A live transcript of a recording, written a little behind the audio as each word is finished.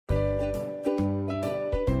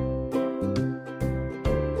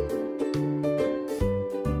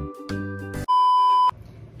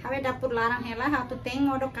larang hela hatu teng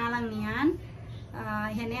modo kalang nian.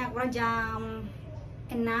 Ini agora jam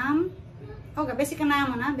 6. Oh, gak basic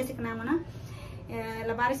nama na.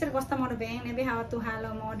 Labarisir gosta modo bem, nebe hatu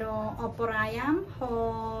halo modo opor ayam ho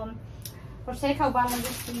porse kau balang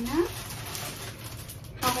justina.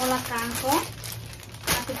 Hamola kangko.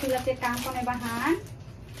 Hatu filate kangko ne bahan.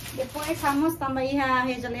 Depois vamos tambah iha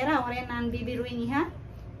hejalera ore nan bibi ruing iha.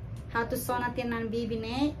 Hatu sona tin nan bibi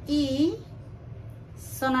ne i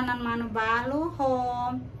sona nan manu balu ho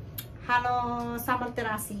halo sambal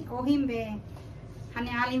terasi. Ohimbe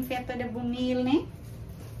hani alim feto de bumil ne.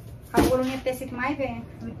 Kabulu ne tesik mai be.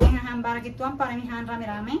 Miteng hambara gitu am para mi han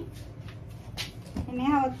rame-rame. Ini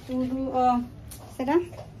hawa tudu sedang.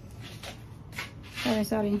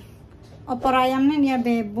 Sorry. Opor ayam ne dia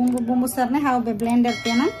be bumbu-bumbu ser ne hawa be blender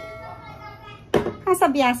tiana. Asa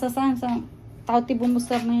biasa sa tauti bumbu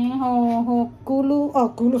ser ne ho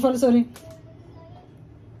kulu sorry.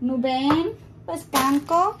 Nuben pas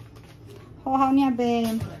kanko ho haunya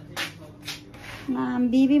be na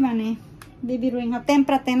bibi mane. Bibi ruing ha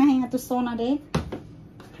tempra tena hinga tu sona de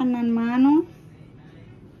hanan mano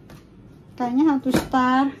kayaknya hatu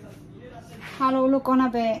star halo ulu kona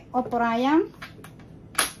be opor ayam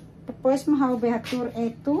depois mau be hatur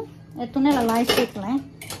etu ne la light stick la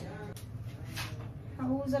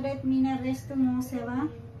aku usa det mina resto mo sela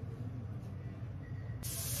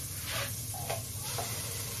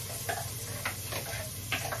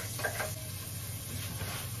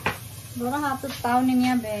dora hatu tahun ini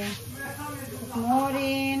ya be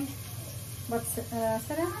morin buat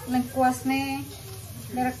lengkuas ne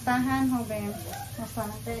berak tahan hobe masa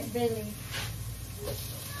beli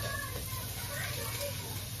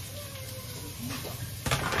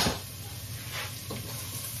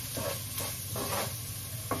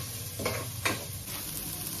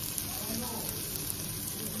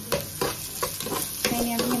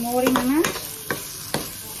ini yang morin mana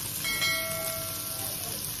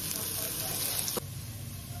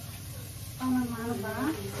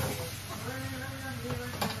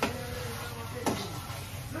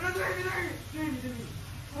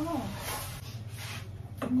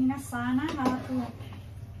Nina sana hatu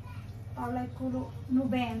oleh kudu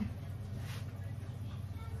nuben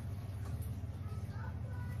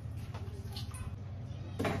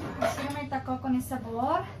assim me tacou com esse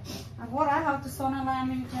sabor agora hatu sona lá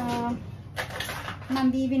nam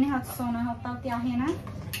bibi ne hatu sona hatu tiahena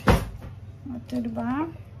tudo bom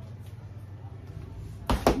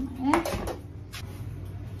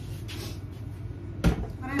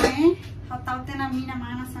hatu tena mina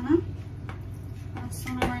mana sana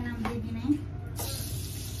sona vai nam bibi ne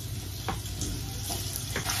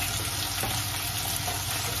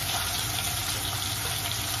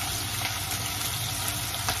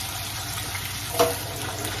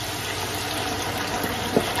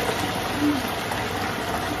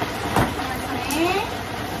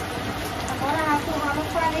agora halo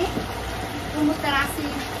kali tunggu terasi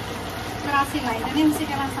lai ini mesti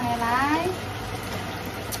kena sangai lai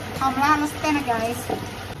kamla harus tena guys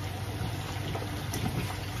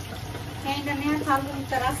ainda nem falo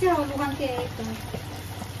terasi ao lugar que é itu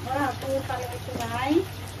ora tu kalau itu lai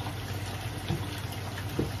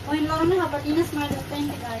poin lorne habatinas mais do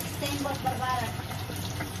tempo guys tem buat barbara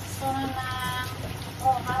sona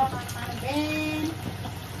halo man ben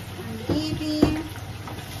bibi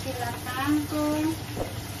silakanku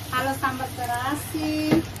halo sambal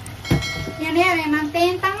terasi yang ni ada nan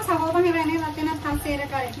tentang sahabat ni rene latena thalsere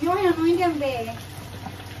kare yo ya no indian be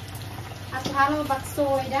atau halo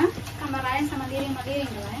bakso ya kamarain sama liring lah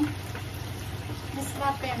ya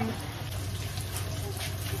mesrapen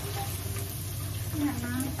ya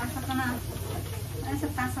nah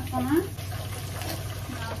tasak kona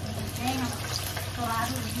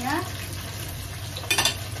torado ya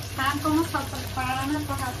kan como falta para na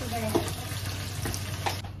satu deh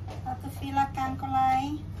atau filakan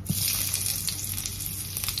kolai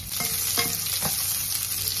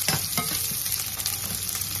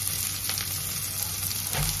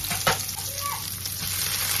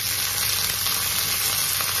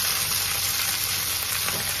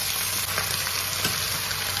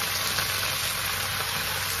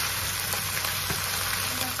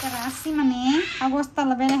terasi mane agosto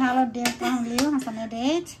lebih halo dia tuang liu hasan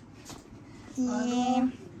deit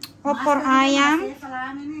opor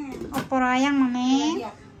ayam mane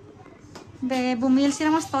be bumil sih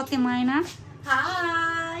mas toti maina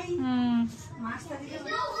hai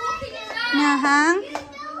hahan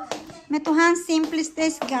me tuhan simples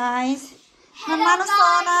des guys namano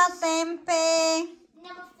sona tempe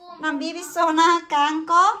nam bibi sona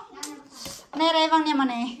kangko ne revang ne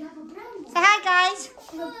mane say hi guys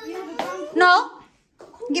no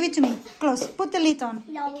Give it to me. Close. Put the lid on.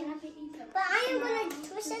 No. But I am going to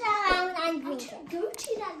twist it around and drink it. Go to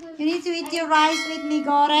that room. You need to eat your rice with me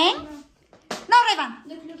goreng. No, Revan.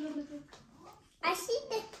 Look. I see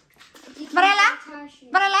the...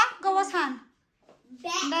 Barella, go wash hand.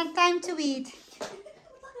 Then time to eat.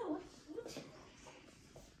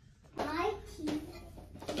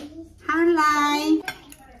 Han lai.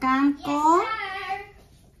 Kangkong.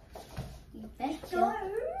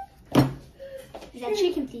 Is that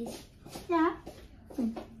chicken, please? Yeah.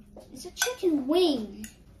 It's a chicken wing.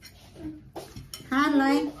 Han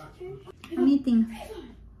lai. I'm eating.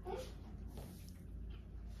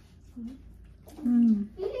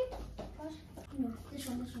 This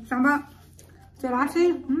one. Sambal. Terasi.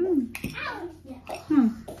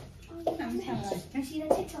 I see the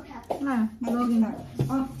TikTok app. Nah, vlogging.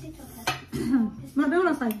 Oh. TikTok app. Mà béo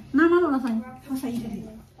là xài. Nó là xài. Nó xài gì đây?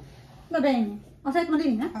 Là bèn. Ở đây mà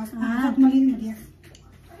đi nhá. À, mà đi đi.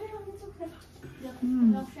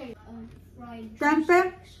 Cam pep.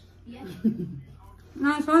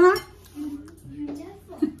 Nah, so na. You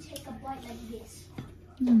never take a bite like this.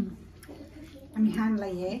 Ami han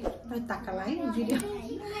lai eh. Tôi tắc cái lấy video.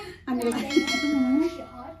 Ami lai.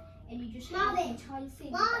 And you just have the entire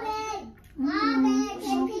thing. Mommy,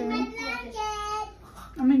 can you my blanket?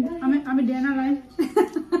 Ami dia na lai.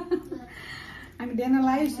 Ami dia na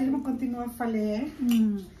lai, sih mau continua fazer.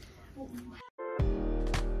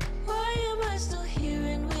 Why am I still here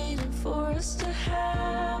and waiting for us to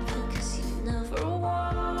happen? 'Cause you never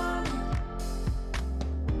wanted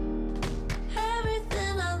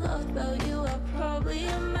everything I loved about you. I probably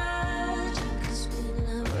imagined, 'cause we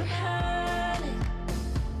never had it.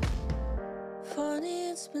 Funny,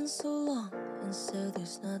 it's been so long, and so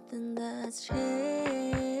there's nothing that's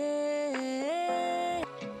changed.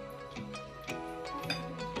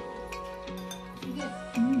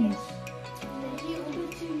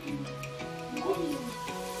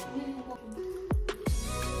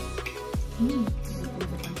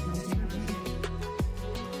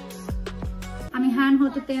 Ami han ho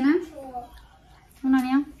tu tena.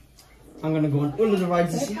 Unanya? I'm gonna go on all of the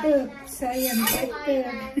rides this year. Saya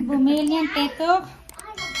bumilian teto.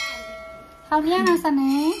 Haulian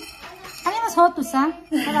asane. Ani mas ho tu sa.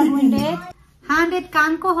 Kala bunde. Handed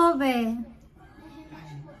kanko hobe.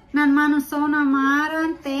 Nan manu sona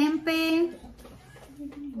maran tempe.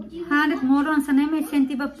 Handed moron sane me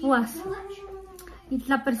sentiba puas.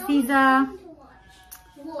 Itla precisa.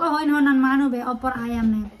 Oh, nan manu be opor ayam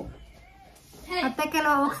ne.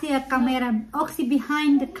 Atekelo oxy a camera, oxy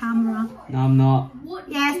behind the camera. No, I'm not.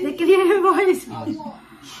 Yes, they can hear your voice.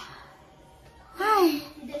 Hi.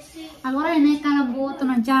 Agora ini kalau buat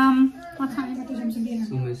na jam, what time is it? Jam 9.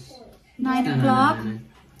 It's almost 9 o'clock.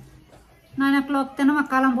 9 o'clock. Teno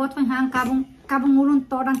makalang buat penghang kabung ulun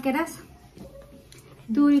todang kedas.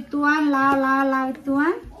 Duri tuan, la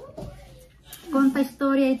tuan. Conta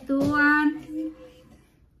história tuan.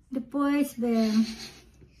 Depois de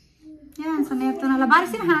ya, sana itu na labar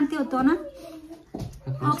sih hanti itu na.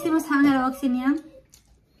 Oxy mas hangar oxy niya.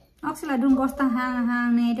 Oxy la dun gosta hang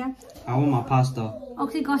neda. I want my pasta.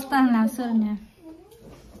 Oxy gosta la surnya.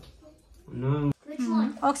 No.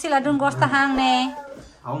 Oxy la dun gosta hang ne.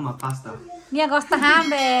 I want my pasta. Dia gosta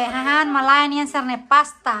hang be hahan malay niya serne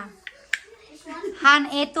pasta.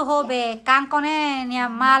 Han itu hobe kangkone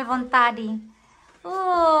niya mal vontadi.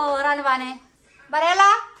 Ralbane.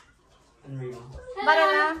 Barella.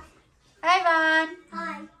 Barella. Hai Van.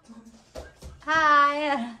 Hai.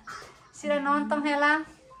 Sila nonton hela.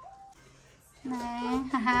 Nah,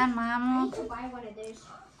 hahan mamuk.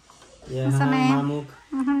 Yeah, Masane. mamuk.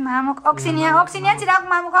 Mamuk. Oksinya sila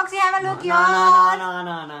mamuk oksi hai maluk yo.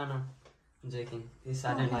 No. I'm joking. This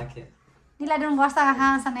I don't like it. Nila dun gosta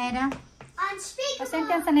hahan saneda.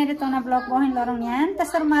 Pasentian saneda to na vlog bohin lorong yan.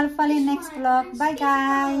 Tasar malfali next vlog. Bye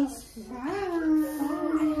guys.